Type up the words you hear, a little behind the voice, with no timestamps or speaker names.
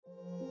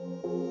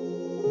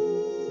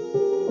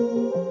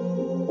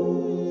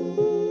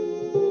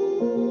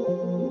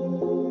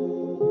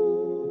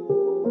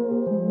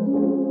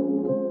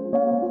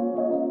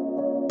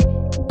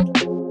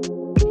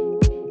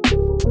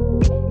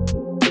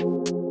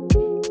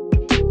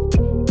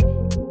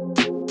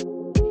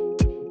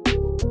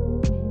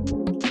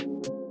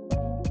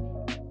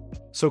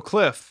So,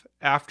 Cliff,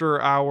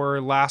 after our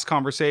last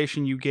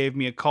conversation, you gave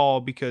me a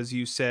call because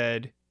you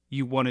said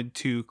you wanted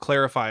to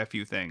clarify a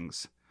few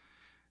things.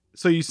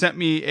 So, you sent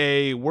me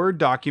a Word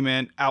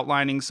document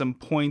outlining some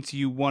points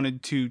you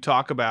wanted to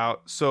talk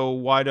about. So,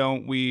 why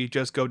don't we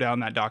just go down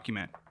that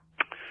document?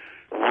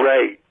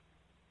 Right.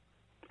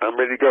 I'm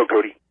ready to go,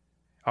 Cody.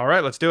 All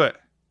right, let's do it.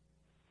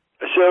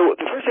 So,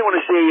 the first thing I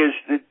want to say is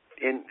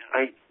that, and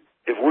I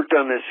have worked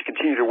on this,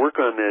 continue to work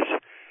on this,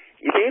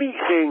 if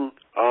anything,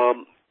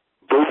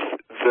 both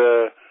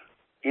the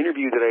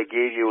interview that I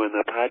gave you in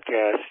the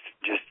podcast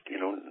just,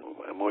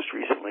 most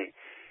recently,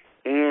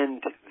 and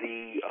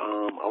the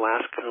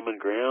Alaska Common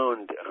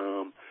Ground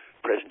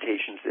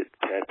presentations that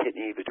Pat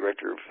Pitney, the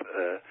Director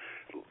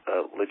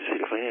of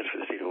Legislative Finance for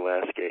the state of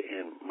Alaska,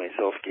 and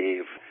myself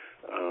gave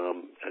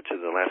to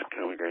the Alaska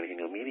Common Ground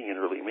annual meeting in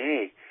early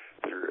May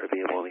that are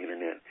available on the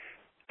Internet.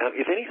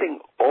 If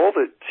anything, all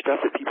the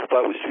stuff that people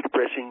thought was too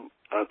depressing,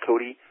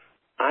 Cody,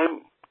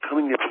 I'm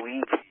coming to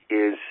believe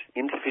is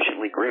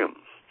insufficiently grim.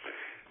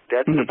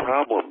 That's the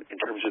problem in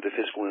terms of the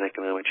fiscal and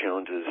economic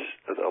challenges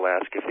that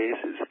Alaska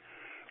faces.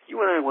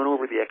 You and I went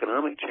over the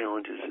economic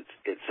challenges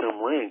at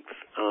some length,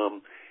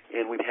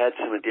 and we've had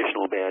some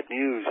additional bad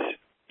news,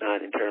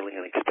 not entirely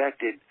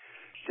unexpected.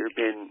 There have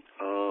been,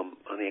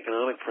 on the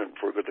economic front,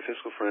 before we go to the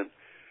fiscal front,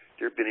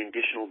 there have been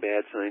additional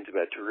bad signs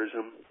about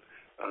tourism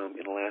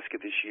in Alaska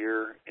this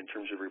year in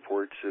terms of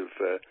reports of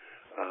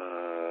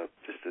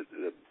just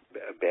the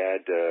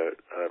bad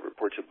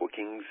reports of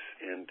bookings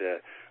and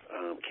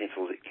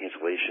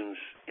cancellations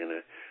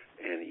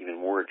and even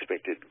more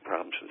expected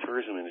problems for the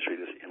tourism industry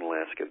in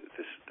Alaska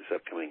this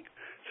upcoming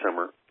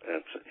summer,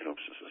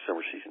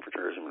 summer season for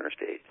tourism in our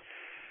state.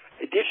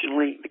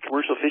 Additionally, the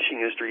commercial fishing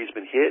industry has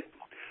been hit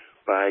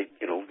by,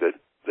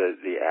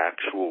 the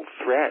actual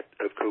threat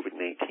of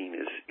COVID-19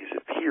 is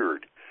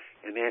appeared,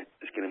 and that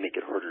is going to make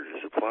it harder to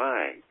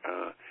supply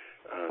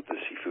the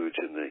seafoods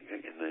and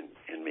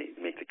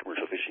make the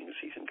commercial fishing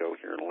season go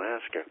here in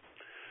Alaska.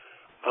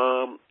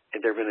 And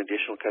there have been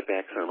additional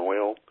cutbacks on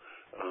oil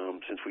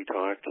since we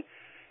talked.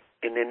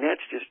 And then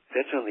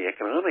that's on the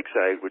economic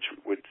side, which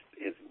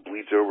it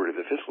bleeds over to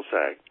the fiscal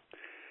side.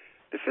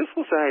 The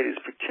fiscal side is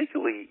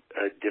particularly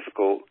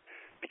difficult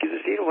because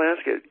the state of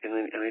Alaska,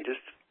 and I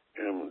just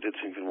did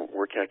some even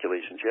more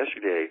calculations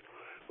yesterday,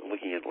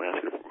 looking at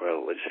Alaska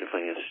Legislative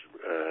Finance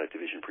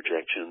Division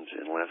projections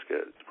and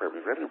Alaska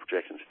Department of Revenue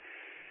projections.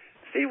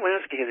 The state of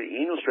Alaska has an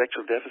annual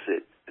structural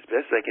deficit, as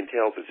best I can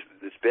tell,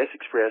 that's best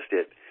expressed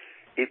at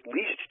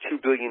least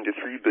 $2 billion to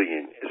 $3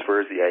 billion as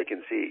far as the eye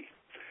can see.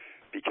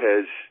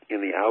 Because in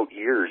the out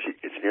years,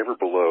 it's never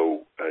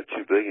below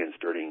 $2 billion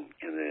starting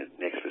in the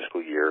next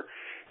fiscal year,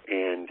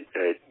 and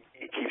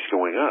it keeps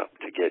going up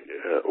to get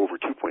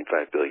over $2.5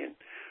 billion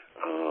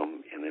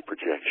in the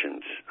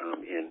projections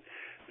in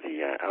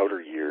the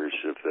outer years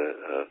of the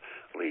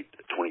late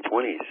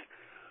 2020s,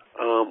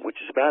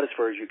 which is about as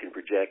far as you can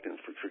project. And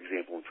for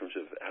example, in terms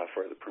of how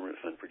far the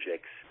permanent fund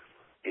projects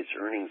its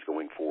earnings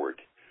going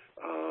forward,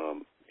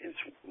 it's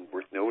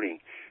worth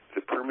noting the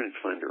permanent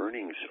fund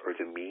earnings are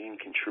the main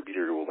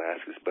contributor to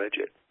Alaska's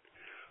budget.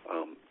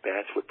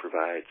 That's what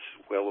provides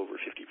well over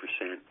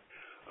 50%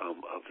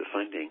 of the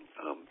funding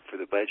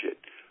for the budget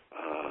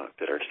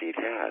that our state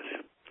has.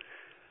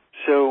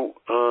 So,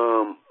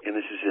 and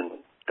this is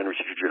in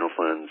unrestricted general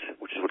funds,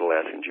 which is what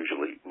Alaskans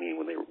usually mean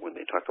when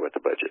they talk about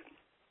the budget.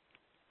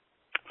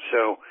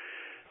 So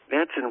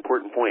that's an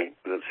important point.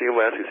 The state of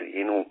Alaska has an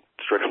annual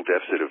structural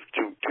deficit of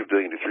 $2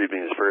 billion to $3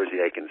 billion as far as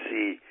the eye can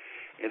see.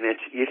 And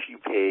that's if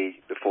you pay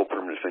the full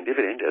permanent fund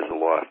dividend, as the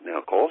law now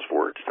calls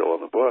for. It's still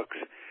on the books.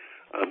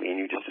 And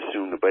you just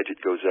assume the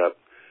budget goes up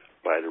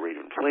by the rate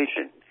of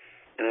inflation.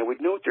 And I would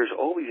note there's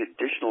all these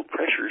additional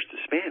pressures to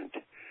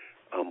spend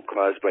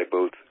caused by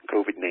both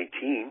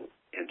COVID-19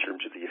 in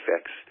terms of the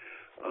effects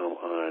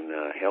on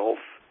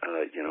health,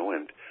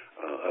 and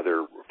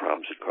other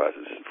problems it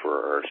causes for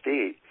our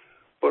state,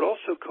 but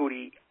also,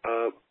 Cody,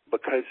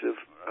 because of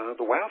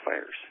the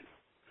wildfires.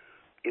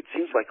 It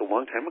seems like a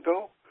long time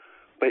ago,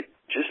 but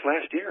just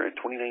last year in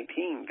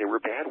 2019, there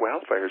were bad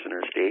wildfires in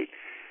our state,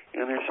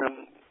 and there's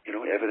some,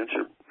 evidence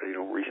or,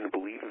 reason to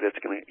believe that that's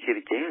going to hit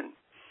again.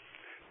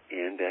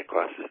 And that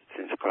costs the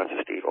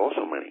state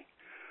also money.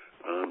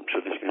 So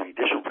there's going to be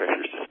additional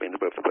pressures to spend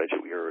above the budget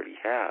we already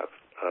have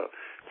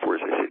for,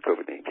 as I said,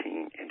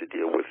 COVID-19 and to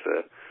deal with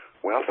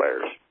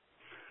wildfires.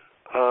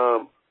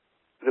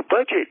 The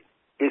budget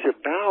is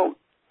about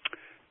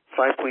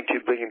 $5.2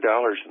 billion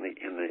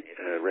in the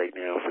right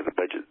now for the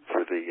budget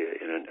for the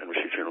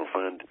unrestricted general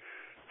fund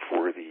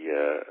for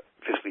the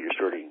fiscal year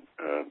starting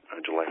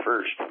on July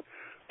 1st.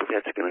 But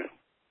that's going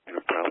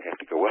to probably have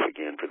to go up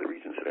again for the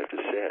reasons that I've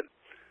just said.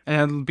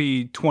 And it'll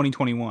be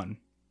 2021.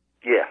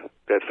 Yeah,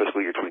 that's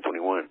fiscal year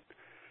 2021.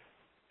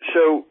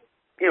 So,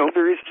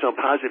 there is some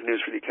positive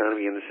news for the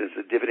economy in the sense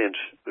that dividends,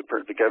 the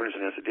governor's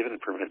announced that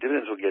permanent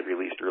dividends will get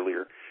released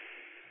earlier.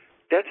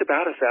 That's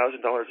about $1,000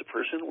 a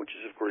person, which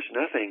is, of course,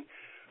 nothing.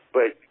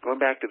 But going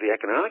back to the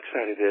economic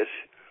side of this,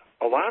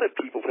 a lot of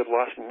people have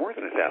lost more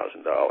than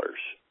 $1,000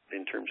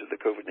 in terms of the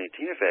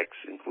COVID-19 effects,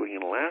 including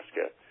in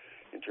Alaska.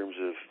 in terms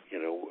of,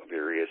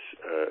 various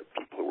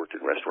people who worked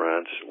in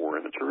restaurants or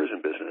in the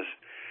tourism business.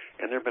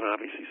 And there have been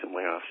obviously some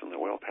layoffs in the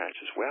oil patch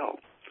as well.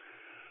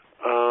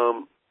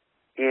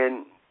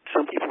 And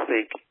some people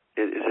think,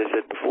 as I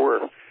said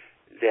before,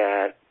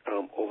 that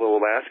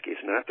although Alaska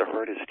is not the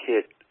hardest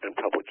hit on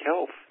public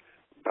health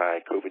by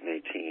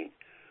COVID-19,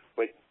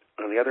 but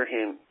on the other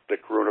hand, the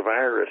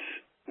coronavirus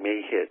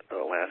may hit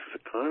Alaska's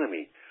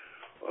economy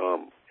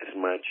as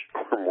much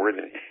or more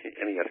than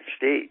any other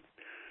state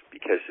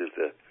because of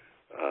the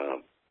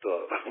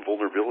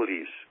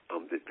vulnerabilities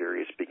that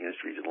various big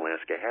industries in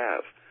Alaska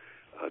have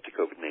to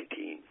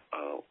COVID-19,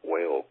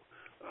 oil,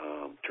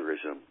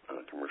 tourism,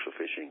 commercial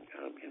fishing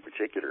in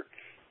particular.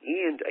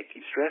 And I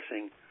keep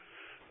stressing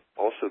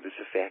also this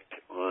effect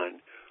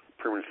on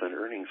permanent fund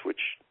earnings,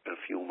 which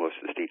fuel most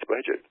of the state's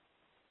budget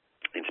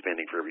in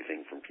spending for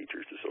everything from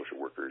teachers to social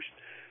workers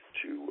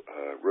to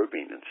road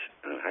maintenance,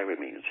 highway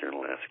maintenance here in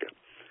Alaska.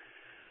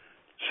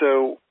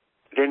 So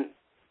then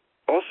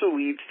also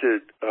leads to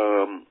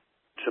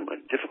some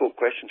difficult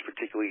questions,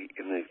 particularly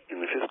in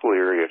the fiscal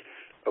area,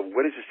 of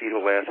what is the state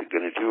of Alaska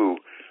going to do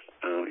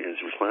in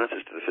its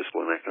responses to the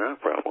fiscal and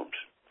economic problems.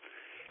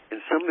 And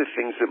some of the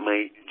things that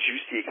might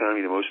juice the economy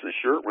the most in the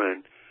short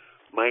run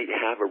might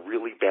have a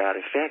really bad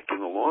effect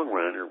in the long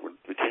run, or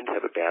would tend to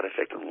have a bad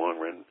effect in the long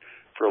run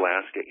for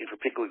Alaska, and for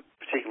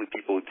particularly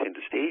people who tend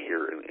to stay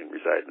here and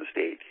reside in the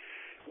state,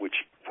 which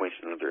points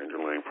to another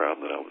underlying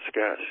problem that I'll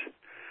discuss.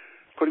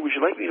 Cody, would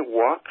you like me to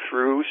walk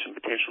through some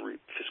potential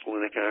fiscal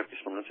and economic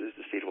responses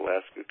the state of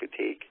Alaska could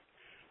take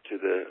to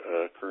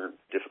the current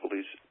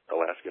difficulties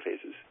Alaska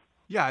faces?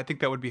 Yeah, I think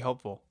that would be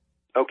helpful.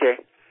 Okay.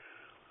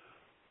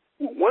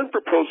 One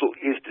proposal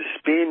is to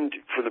spend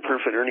for the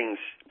permanent fund earnings,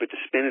 but to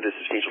spend at a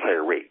substantially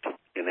higher rate,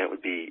 and that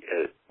would be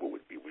what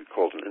would be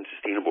called an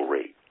unsustainable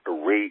rate, a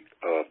rate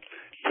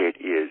that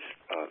is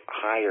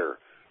higher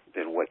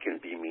than what can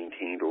be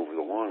maintained over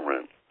the long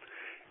run.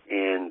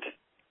 And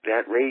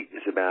that rate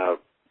is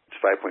about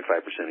 5.5%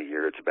 a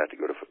year. It's about to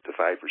go to 5%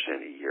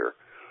 a year.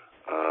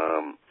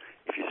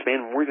 If you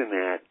spend more than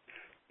that,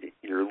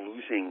 you're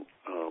losing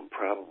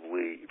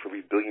probably for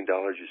every $1 billion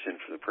you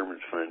send from the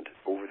permanent fund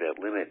over that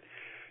limit,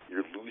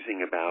 you're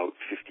losing about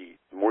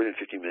more than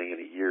 $50 million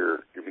a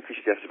year. You're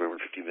increasing deficit by over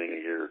 $50 million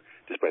a year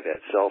just by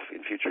that itself in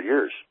future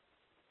years.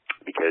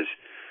 Because,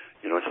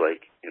 it's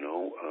like,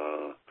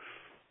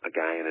 a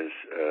guy in his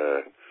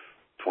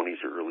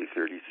 20s or early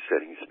 30s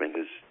deciding to spend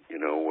his,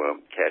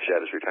 cash out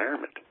his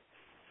retirement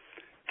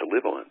to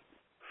live on.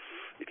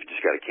 If you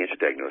just got a cancer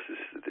diagnosis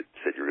that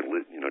said you're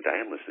going to die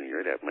in less than a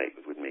year, that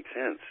would make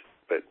sense.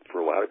 But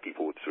for a lot of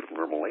people with sort of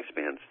normal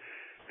lifespans,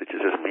 it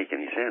just doesn't make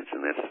any sense,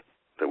 and that's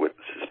what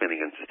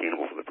spending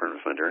unsustainable for the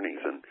permanent fund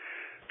earnings and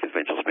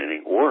conventional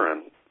spending or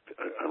on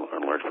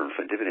large permanent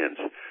fund dividends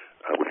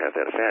would have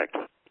that effect.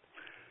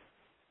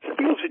 Some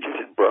people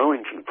suggested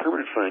borrowing from the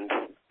permanent fund,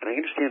 and I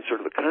understand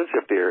sort of the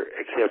concept there,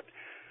 except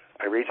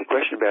I raised a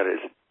question about it,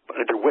 is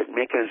under what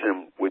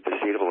mechanism would the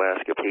state of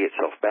Alaska pay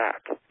itself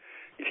back?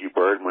 If you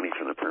borrowed money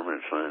from the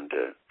permanent fund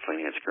to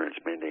finance current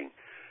spending,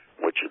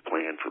 what's your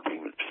plan for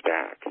payments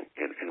back?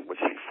 And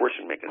what's the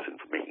enforcement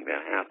mechanism for making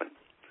that happen?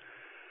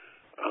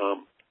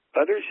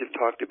 Others have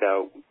talked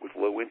about, with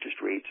low interest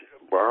rates,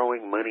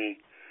 borrowing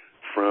money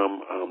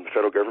from the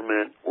federal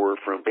government or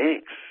from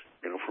banks,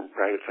 from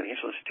private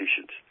financial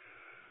institutions.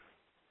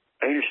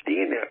 I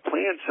understand that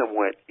plan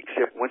somewhat,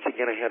 except once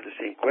again I have the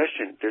same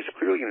question. There's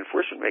clearly an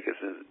enforcement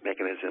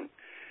mechanism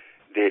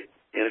that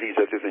entities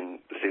other than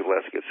the state of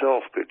Alaska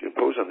itself could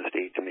impose on the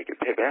state to make it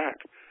pay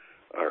back,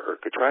 or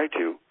could try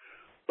to.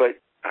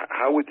 But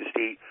how would the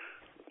state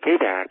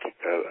pay back,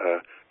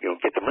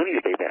 get the money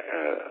to pay back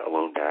a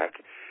loan back,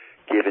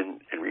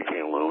 and repay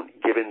a loan,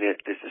 given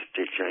that this is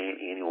a giant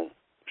annual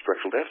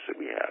structural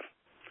deficit we have?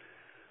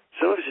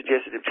 Some have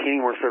suggested obtaining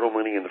more federal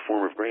money in the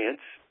form of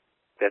grants.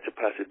 That's a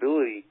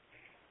possibility.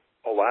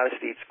 A lot of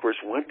states, of course,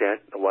 want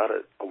that. A lot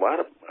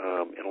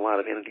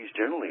of entities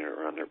generally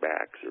are on their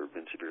backs or have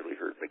been severely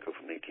hurt by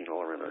COVID-19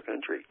 all around our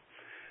country.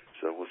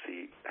 So we'll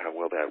see how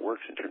well that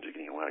works in terms of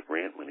getting a lot of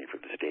grant money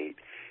for the state.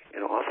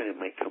 And often it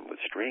might come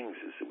with strings,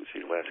 as it was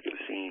the Alaska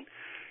has seen,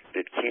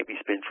 that can't be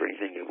spent for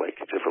anything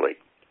except for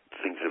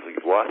things that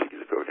you've lost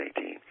because of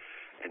COVID-19,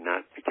 and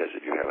not because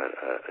if you have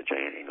a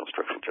giant annual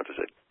structural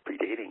deficit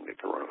predating the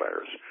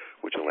coronavirus,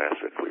 which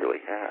Alaska clearly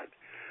had.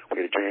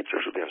 We had a giant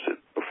structural deficit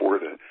before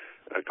the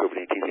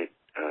COVID-19 hit.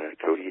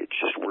 Cody, it's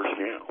just worse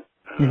now.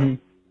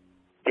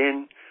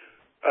 And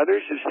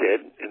others have said,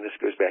 and this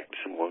goes back to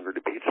some longer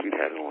debates we've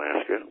had in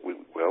Alaska, we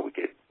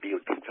could be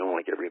kind of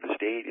like every other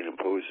state and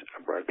impose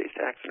a broad-based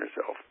tax on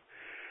ourselves.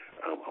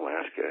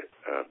 Alaska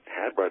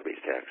had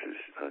broad-based taxes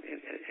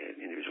and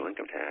individual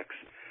income tax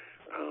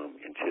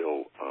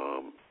until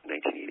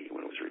 1980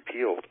 when it was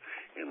repealed,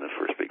 and the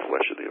first big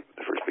flush of the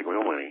first big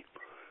oil money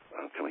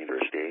coming into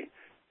our state.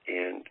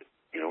 And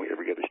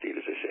every other state,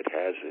 as I said,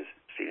 has a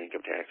state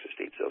income tax, a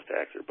state sales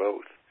tax, or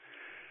both.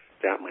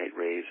 That might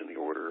raise in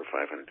the order of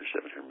 $500 to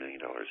 $700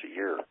 million a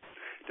year,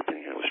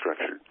 depending on how it was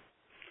structured,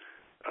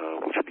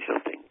 which would be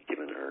something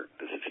given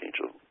the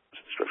substantial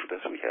structural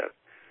deficit we have.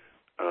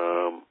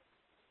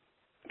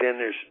 Then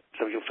there's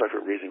some people talk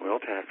about raising oil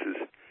taxes.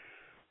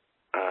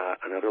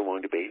 Another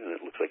long debate, and it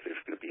looks like there's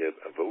going to be a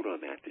vote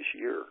on that this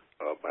year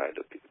by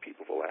the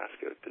people of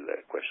Alaska to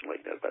that question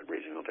like that about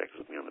raising oil taxes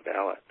will be on the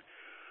ballot.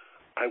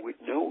 I would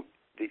note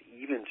that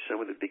even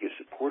some of the biggest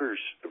supporters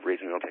of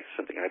raising oil taxes,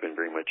 something I've been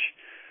very much,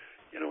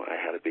 I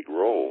had a big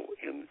role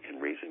in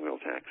raising oil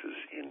taxes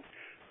in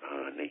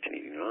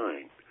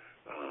 1989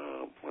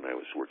 when I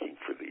was working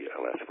for the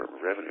Alaska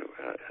Department of Revenue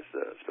as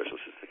the Special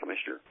Assistant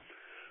Commissioner.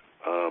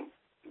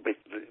 But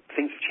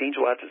things have changed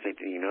a lot since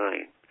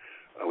 1989.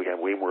 We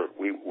have way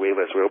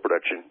less oil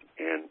production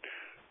and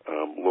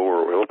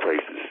lower oil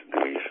prices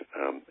than we've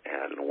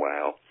had in a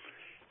while.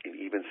 And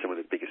even some of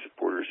the biggest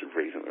supporters of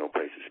raising oil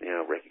prices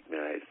now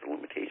recognize the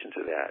limitations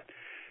of that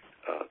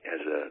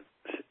as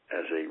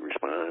a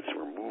response.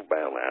 We're moved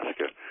by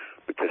Alaska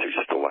because there's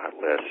just a lot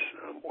less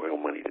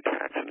oil money to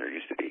tax than there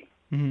used to be.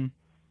 Mm-hmm.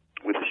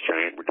 With this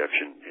giant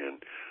reduction in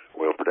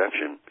oil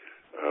production,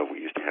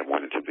 we used to have more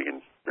than 2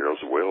 billion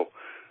barrels of oil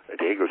a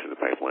day go through the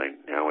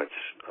pipeline. Now it's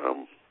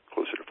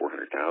closer to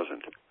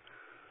 400,000,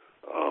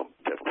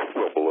 definitely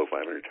well below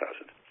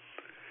 500,000.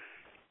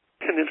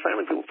 And then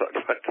finally, people talk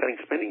about cutting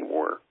spending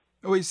more.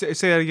 Oh, wait, say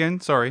that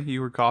again. Sorry,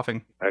 you were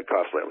coughing. I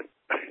coughed slightly.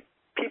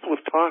 People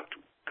have talked,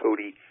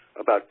 Cody,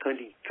 about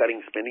cutting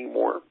spending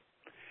more.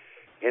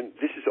 And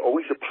this is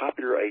always a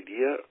popular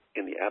idea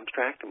in the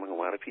abstract among a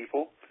lot of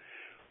people.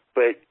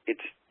 But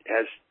it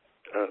has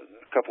a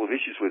couple of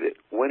issues with it.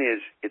 One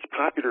is it's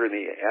popular in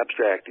the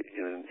abstract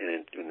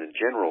in the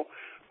general,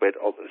 but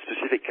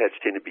specific cuts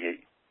tend to be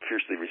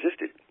fiercely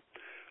resisted.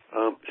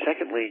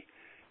 Secondly,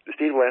 the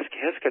state of Alaska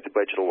has cut the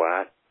budget a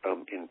lot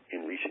in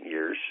recent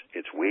years.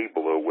 It's way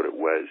below what it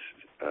was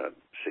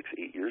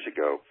 6-8 years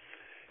ago.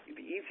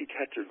 The easy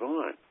cuts are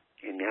gone,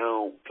 and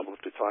now people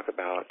have to talk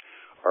about,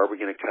 are we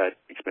going to cut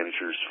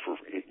expenditures for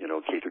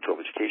K through 12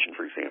 education,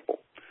 for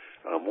example,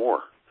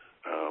 more?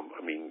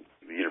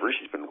 The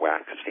university's been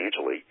whacked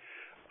substantially,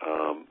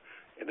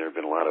 and there have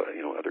been a lot of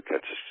other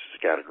cuts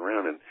scattered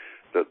around. And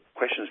the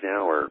questions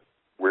now are,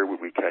 where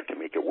would we cut to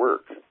make it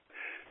work?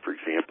 For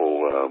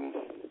example,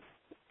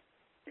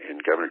 in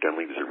Governor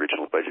Dunleavy's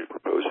original budget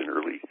proposed in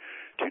early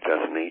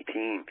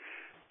 2018,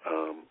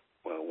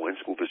 one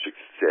school district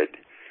said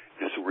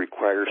this will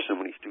require so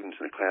many students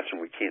in the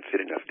classroom we can't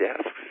fit enough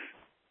desks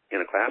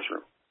in a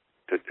classroom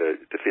to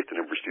fit the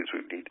number of students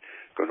we would need to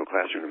go into a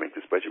classroom to make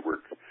this budget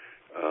work.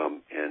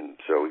 And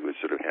so we would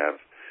sort of have,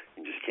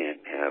 you just can't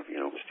have,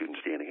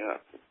 students standing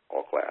up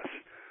all class.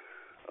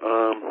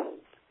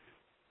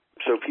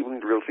 So people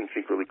need to really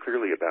think really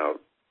clearly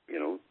about,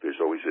 there's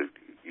always a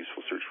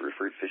useful search for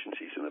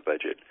efficiencies in the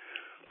budget.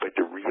 But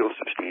the real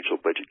substantial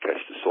budget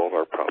cuts to solve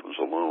our problems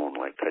alone,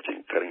 like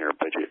cutting our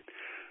budget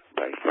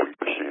by 40%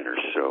 or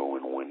so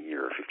in 1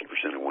 year, or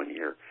 50% in 1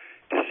 year,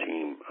 just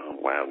seem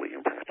wildly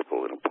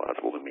impractical and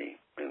implausible to me.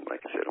 And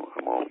like I said,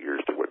 I'm all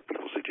ears to what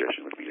people's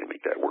suggestion would be to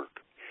make that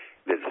work.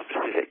 That's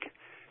specific,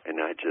 and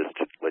not just,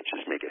 let's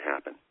just make it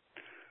happen.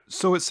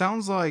 So it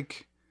sounds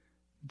like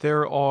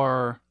there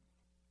are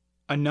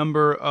a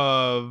number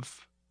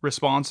of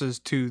responses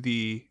to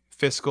the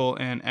fiscal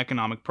and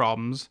economic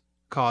problems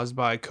caused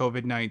by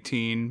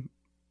COVID-19.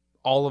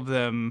 All of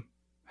them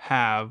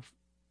have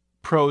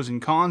pros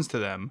and cons to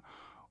them.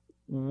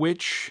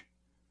 Which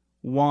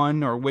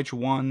one or which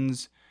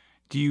ones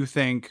do you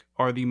think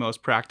are the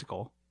most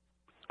practical?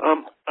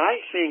 I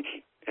think,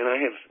 and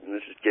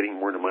this is getting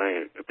more to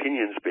my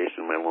opinions based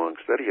on my long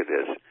study of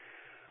this,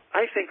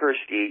 I think our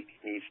state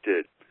needs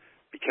to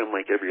become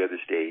like every other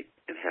state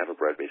and have a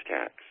broad-based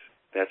tax.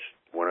 That's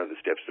one of the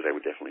steps that I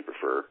would definitely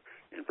prefer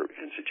and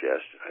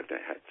suggest. I've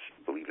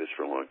believed this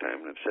for a long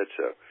time and I've said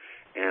so.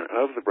 And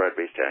of the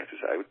broad-based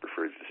taxes, I would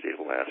prefer that the state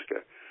of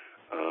Alaska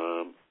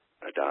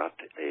adopt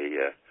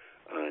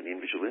an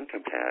individual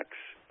income tax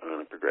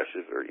on a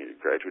progressive or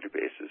graduated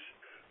basis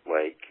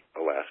like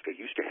Alaska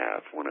used to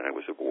have when I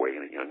was a boy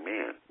and a young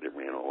man that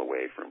ran all the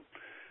way from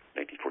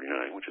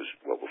 1949, which was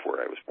well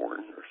before I was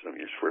born, or some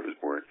years before I was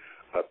born,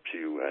 up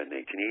to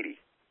 1980.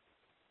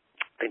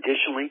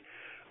 Additionally,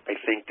 I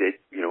think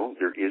that,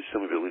 there is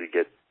some ability to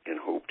get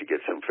and hope to get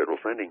some federal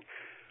funding,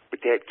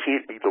 but that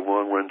can't be the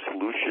long-run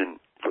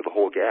solution for the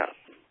whole gap.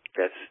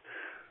 That's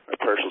a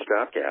partial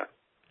stopgap.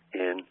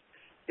 And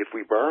if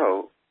we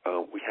borrow,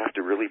 we have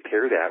to really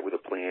pair that with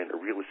a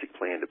realistic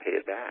plan to pay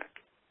it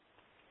back.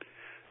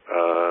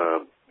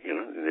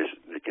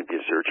 There can be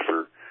a search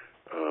for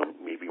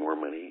maybe more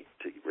money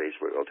to raise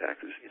oil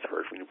taxes. It's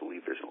hard for me to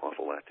believe there's an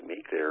awful lot to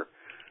make there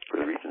for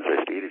the reasons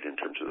I stated in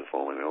terms of the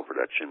falling oil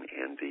production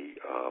and the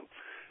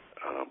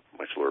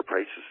much lower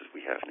prices as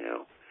we have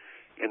now.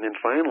 And then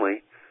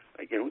finally,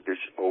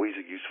 there's always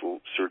a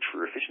useful search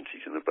for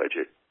efficiencies in the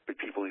budget, but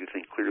people need to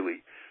think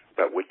clearly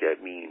about what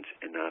that means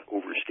and not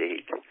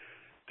overstate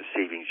the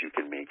savings you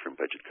can make from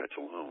budget cuts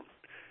alone,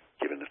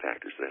 given the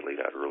factors that I laid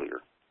out earlier.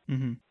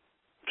 Mm-hmm.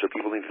 So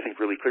people need to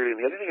think really clearly. And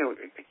the other thing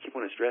I keep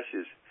wanting to stress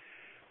is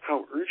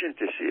how urgent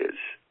this is.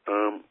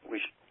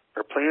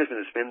 Our plan has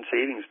been to spend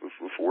savings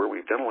before.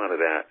 We've done a lot of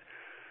that.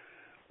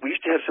 we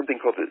used to have something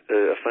called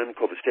a fund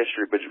called the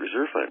Statutory Budget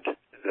Reserve Fund.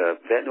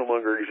 That no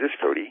longer exists,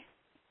 Cody.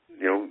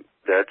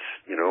 That's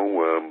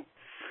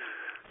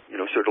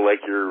sort of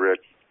like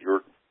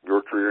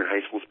your career in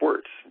high school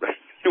sports, right?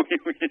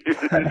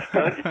 It's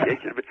done, you can't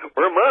get it back.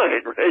 Or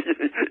mine, right?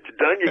 It's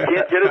done, you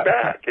can't get it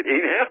back. It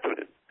ain't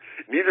happening.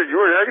 Neither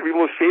you or I can be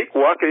able to fake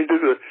walking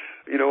into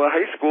a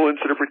high school and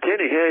sort of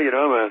pretending, hey,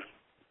 I'm a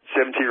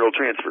 17-year-old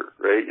transfer,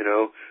 right?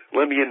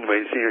 Let me into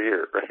my senior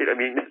year, right? I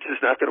mean, it's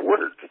just not going to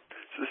work.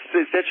 So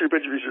the statutory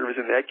budget reserve is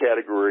in that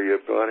category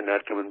of gone and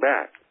not coming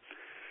back.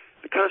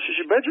 The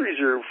Constitution Budget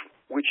Reserve,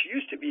 which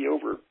used to be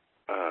over,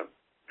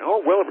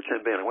 well over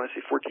 $10 billion, I want to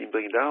say $14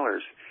 billion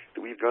that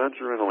we've gone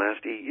through in the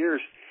last 8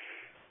 years,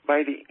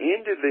 by the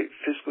end of the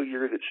fiscal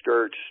year that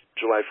starts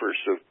July 1st,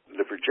 so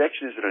the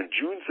projection is that on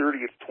June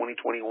 30th,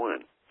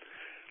 2021,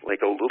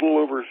 like a little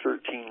over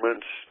 13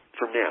 months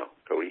from now,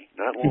 Cody,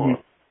 not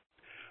long,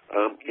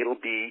 it'll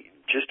be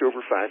just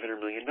over $500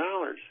 million.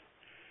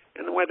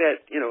 And the way that,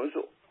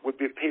 would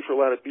pay for a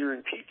lot of beer and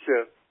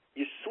pizza,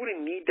 you sort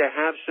of need to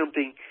have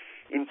something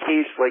in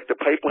case, like, the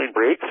pipeline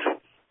breaks,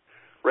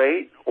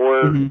 right?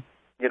 Or,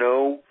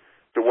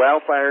 the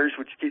wildfires,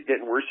 which keep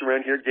getting worse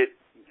around here, get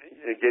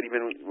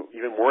even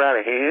more out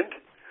of hand,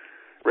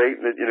 right?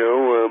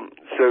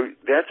 So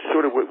that's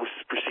sort of what was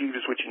perceived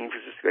as what you need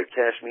for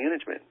cash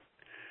management.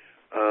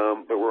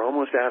 But we're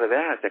almost out of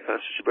that. That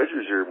Constitution Budget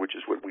Reserve, which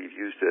is what we've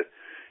used to,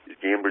 as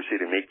gamblers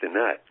say, to make the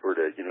nut, or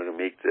to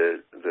make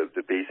the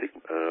basic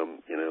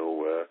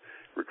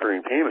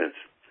recurring payments.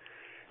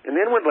 And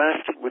then what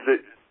last with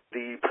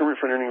the Permanent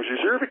Fund Earnings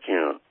Reserve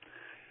account,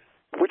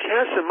 which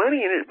has some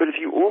money in it, but if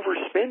you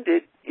overspend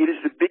it, it is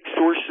the big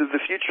source of the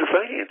future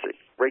financing,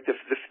 right? The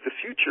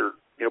future,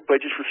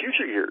 budget for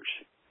future years.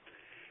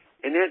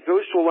 And that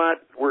goes to a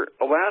lot where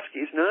Alaska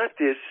is not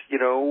this,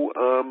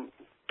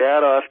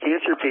 bad-off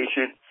cancer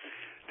patient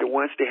that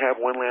wants to have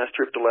one last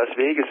trip to Las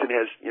Vegas and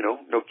has,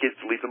 no kids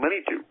to leave the money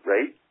to,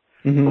 right?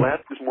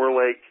 Alaska's more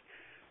like,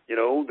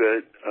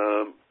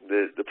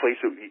 the place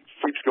that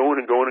keeps going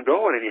and going and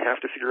going, and you have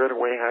to figure out a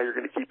way how you're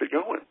going to keep it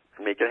going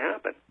and make it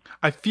happen.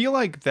 I feel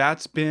like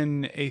that's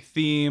been a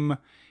theme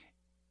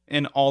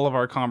in all of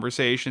our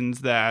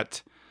conversations,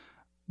 that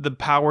the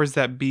powers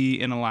that be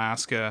in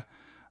Alaska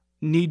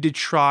need to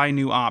try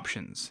new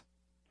options.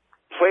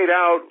 Played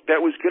out,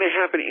 that was going to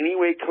happen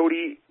anyway,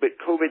 Cody, but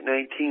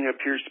COVID-19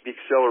 appears to be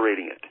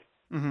accelerating it,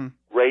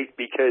 right?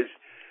 Because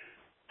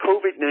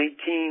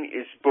COVID-19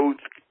 is both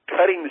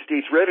cutting the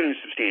state's revenue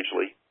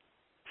substantially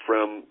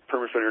from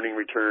permanent fund earning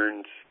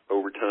returns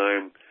over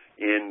time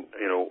in,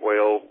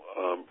 oil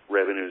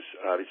revenues,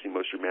 obviously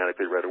most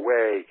dramatically right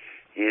away,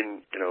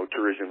 in,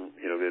 tourism,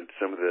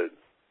 some of the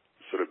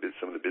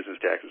business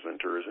taxes on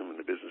tourism and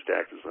the business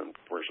taxes on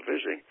commercial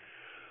fishing.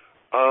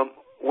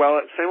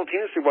 While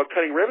simultaneously, while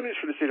cutting revenues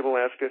for the state of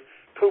Alaska,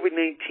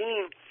 COVID-19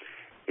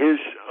 is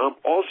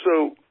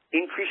also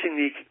increasing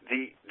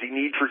the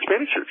need for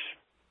expenditures.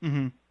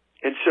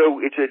 And so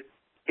it's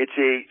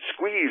a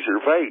squeeze or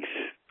vice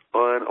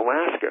on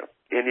Alaska,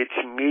 and it's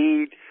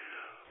made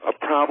a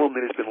problem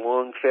that has been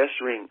long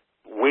festering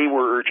way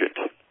more urgent.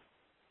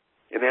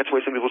 And that's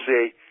why some people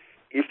say,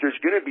 if there's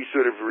going to be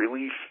sort of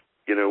relief,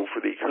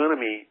 for the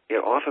economy, it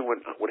often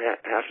would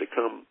have to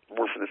come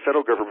more from the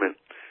federal government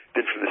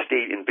than from the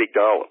state in big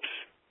dollops.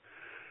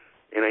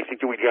 And I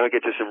think that we got to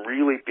get to some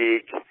really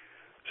big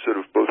sort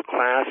of both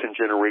class and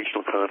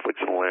generational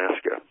conflicts in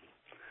Alaska.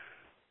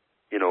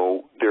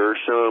 There are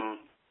some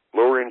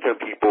lower income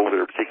people that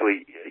are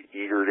particularly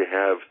eager to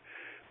have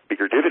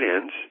bigger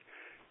dividends,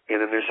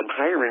 and then there's some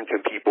higher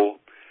income people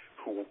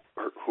who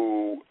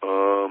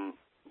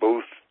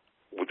both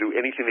will do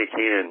anything they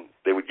can.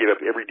 They would give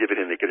up every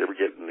dividend they could ever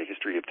get in the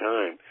history of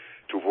time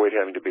to avoid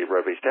having to pay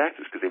broad-based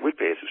taxes, because they would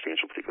pay a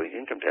substantial, particularly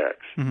income tax,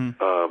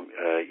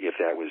 if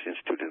that was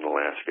instituted in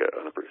Alaska,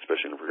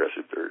 especially on a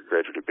progressive or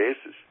graduative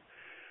basis.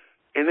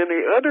 And then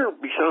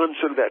beyond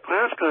sort of that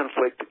class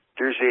conflict,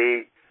 there's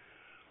a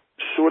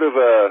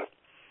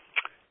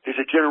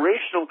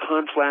generational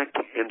conflict,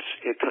 and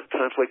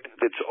conflict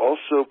that's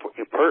also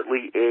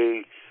partly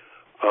a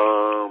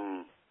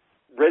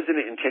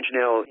resident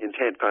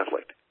intent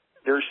conflict.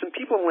 There are some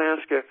people in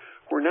Alaska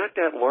who are not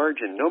that large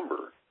in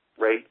number,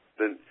 right?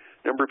 The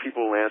number of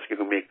people in Alaska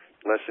who make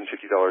less than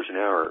 $50 an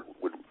hour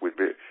would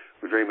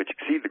very much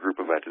exceed the group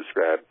I'm about to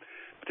describe.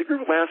 But the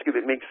group in Alaska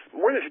that makes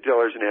more than $50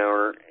 an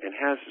hour and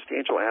has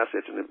substantial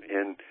assets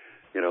in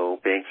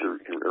banks or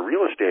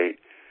real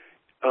estate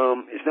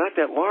is not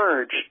that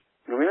large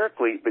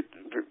numerically, but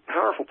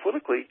powerful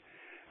politically,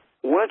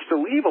 wants to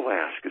leave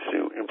Alaska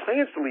soon and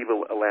plans to leave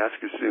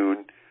Alaska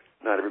soon.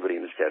 Not everybody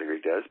in this category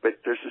does,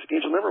 but there's a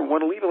substantial number who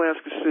want to leave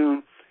Alaska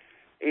soon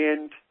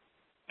and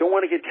don't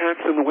want to get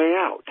taxed on the way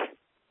out.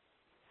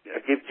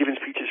 I've given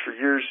speeches for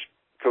years,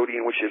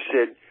 Cody, in which I've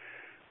said,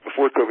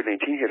 before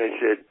COVID-19 hit, I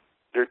said,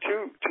 there are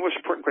two most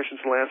important questions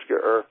in Alaska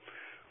are,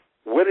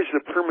 what is the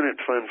permanent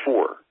fund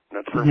for?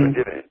 Not the permanent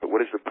dividend, but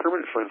what is the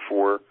permanent fund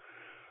for?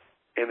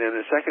 And then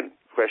the second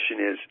question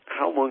is,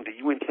 how long do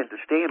you intend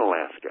to stay in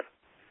Alaska?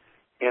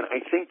 And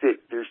I think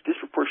that there's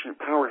disproportionate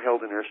power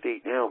held in our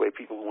state now by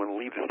people who want to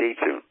leave the state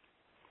soon.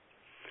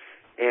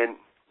 And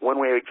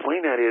one way I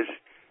explain that is,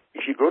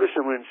 if you go to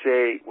someone and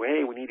say, well,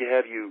 hey, we need to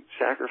have you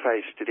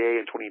sacrifice today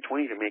in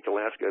 2020 to make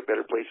Alaska a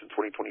better place in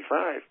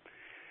 2025,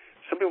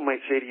 some people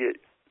might say to you,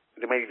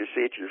 they might either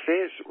say it to your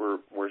face or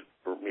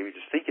maybe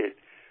just think it,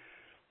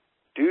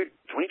 dude,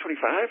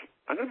 2025,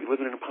 I'm going to be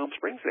living in Palm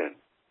Springs then.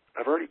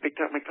 I've already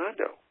picked out my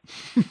condo.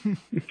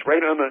 It's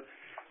right on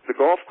the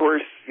golf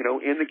course,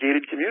 in the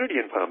gated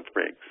community in Palm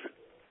Springs.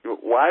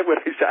 Why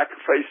would I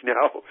sacrifice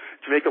now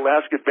to make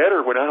Alaska better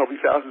when I'll be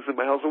thousands of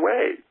miles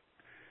away?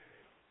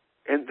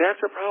 And that's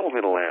a problem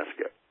in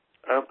Alaska.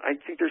 I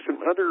think there's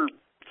some other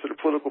sort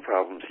of political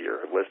problems here.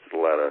 I've listed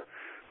a lot of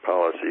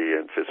policy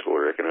and fiscal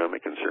or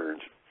economic concerns.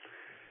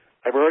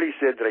 I've already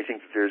said that I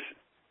think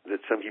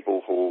that some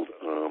people hold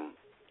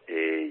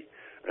a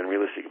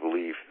unrealistic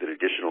belief that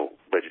additional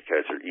budget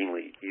cuts are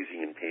easy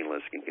and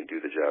painless and can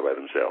do the job by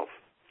themselves.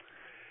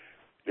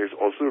 There's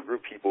also a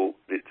group of people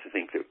that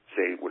think that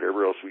say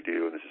whatever else we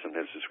do, and this is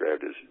sometimes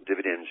described as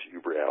dividends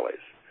Uber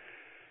allies.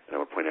 And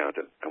I would point out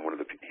that I'm one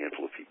of the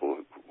handful of people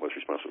who was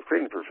responsible for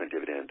creating the Percent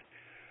dividend.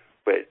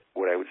 But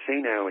what I would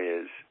say now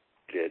is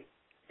that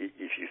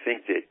if you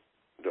think that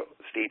the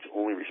state's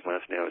only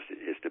response now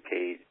is to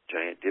pay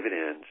giant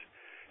dividends,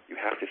 you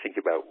have to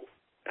think about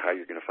how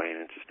you're going to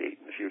finance the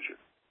state in the future.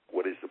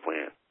 What is the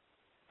plan?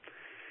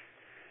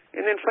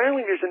 And then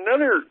finally, there's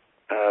another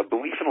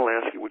belief in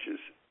Alaska which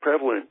is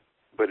prevalent,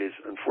 but is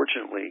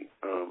unfortunately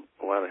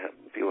a lot of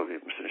people have a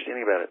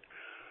misunderstanding about it.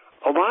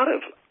 A lot of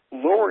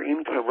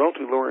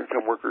relatively lower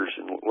income workers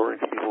and lower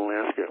income people in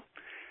Alaska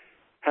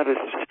have a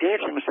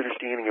substantial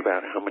misunderstanding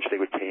about how much they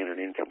would pay in an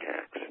income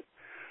tax,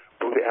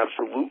 both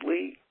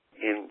absolutely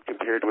and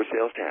compared to a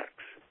sales tax.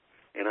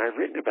 And I've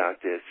written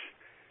about this,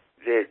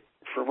 that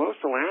for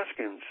most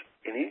Alaskans,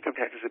 an income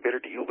tax is a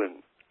better deal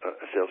than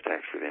a sales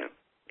tax for them.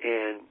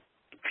 And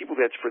people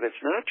that's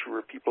not true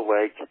are people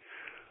like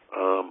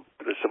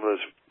some of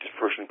those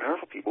disproportionately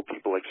powerful people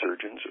like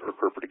surgeons or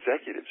corporate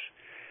executives.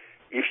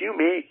 If you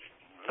make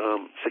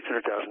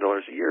 $600,000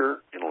 a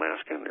year in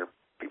Alaska, and there are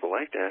people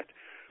like that,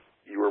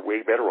 you are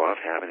way better off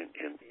having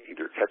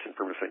either cuts in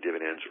permanent fund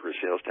dividends or a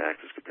sales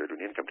tax as compared to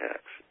an income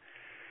tax.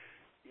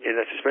 And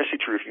that's especially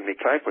true if you make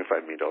 $5.5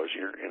 million a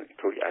year. And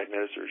Cody, I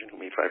met a surgeon who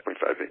made $5.5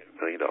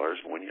 million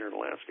in 1 year in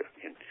Alaska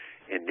in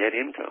net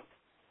income.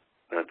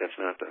 That's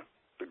not the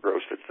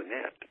gross, that's the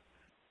net.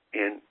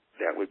 And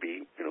that would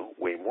be,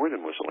 way more than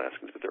most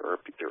Alaskans. But there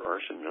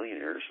are some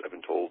millionaires. I've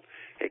been told,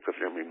 hey, Cliff,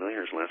 there are many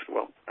millionaires in Alaska.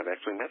 Well, I've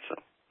actually met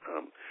some.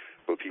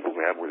 Both people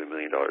who have more than $1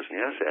 million in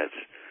assets,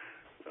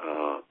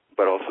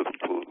 but also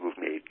people who've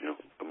made, $1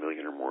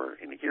 million or more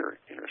in a year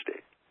in our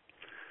state.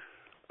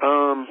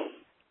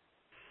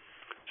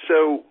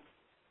 So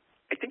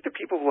I think the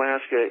people of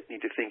Alaska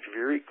need to think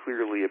very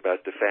clearly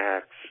about the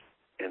facts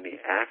and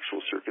the actual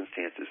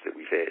circumstances that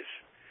we face,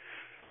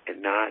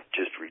 and not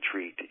just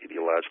retreat to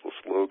ideological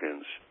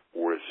slogans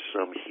or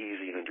some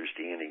hazy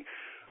understanding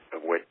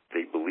of what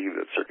they believe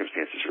that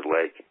circumstances are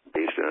like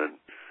based on,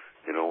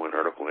 an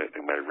article that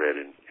they might have read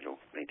in,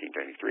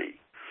 1993,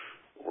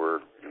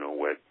 or,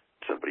 what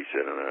somebody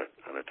said on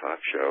a talk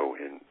show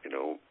in,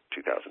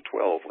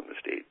 2012 when the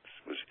state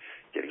was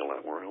getting a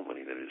lot more oil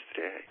money than it is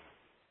today.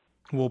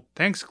 Well,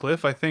 thanks,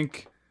 Cliff. I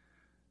think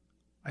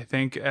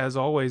as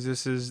always,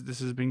 this has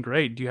been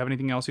great. Do you have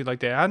anything else you'd like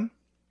to add?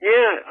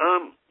 Yeah,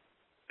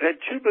 that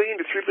 $2 billion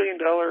to $3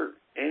 billion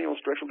annual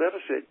structural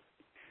deficit,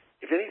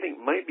 if anything,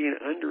 might be an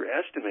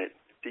underestimate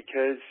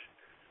because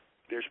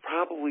there's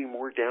probably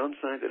more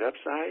downside than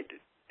upside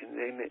in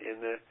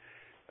the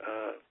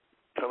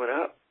coming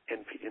up,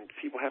 and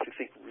people have to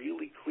think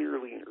really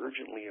clearly and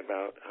urgently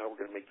about how we're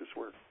going to make this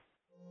work.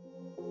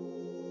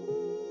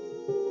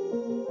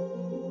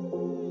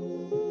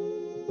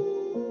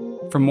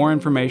 For more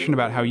information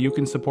about how you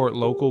can support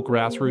local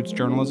grassroots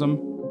journalism,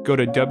 go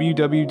to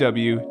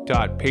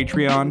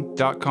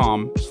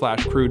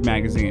www.patreon.com/Crude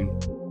Magazine.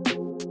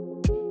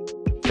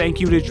 Thank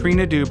you to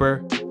Trina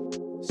Duber,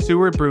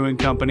 Seward Brewing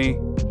Company,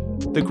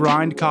 The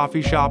Grind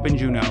Coffee Shop in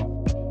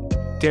Juneau,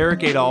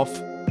 Derek Adolph,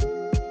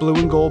 Blue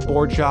and Gold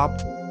Board Shop,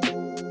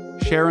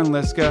 Sharon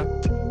Liska,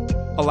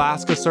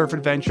 Alaska Surf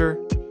Adventure,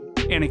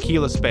 and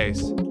Aquila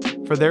Space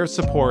for their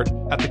support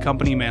at the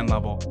company man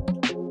level.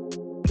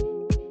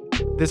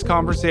 This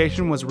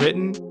conversation was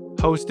written,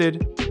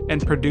 hosted,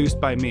 and produced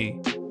by me,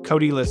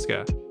 Cody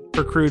Liska,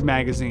 for Crude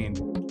Magazine.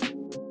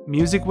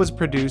 Music was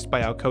produced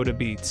by Alcoda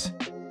Beats.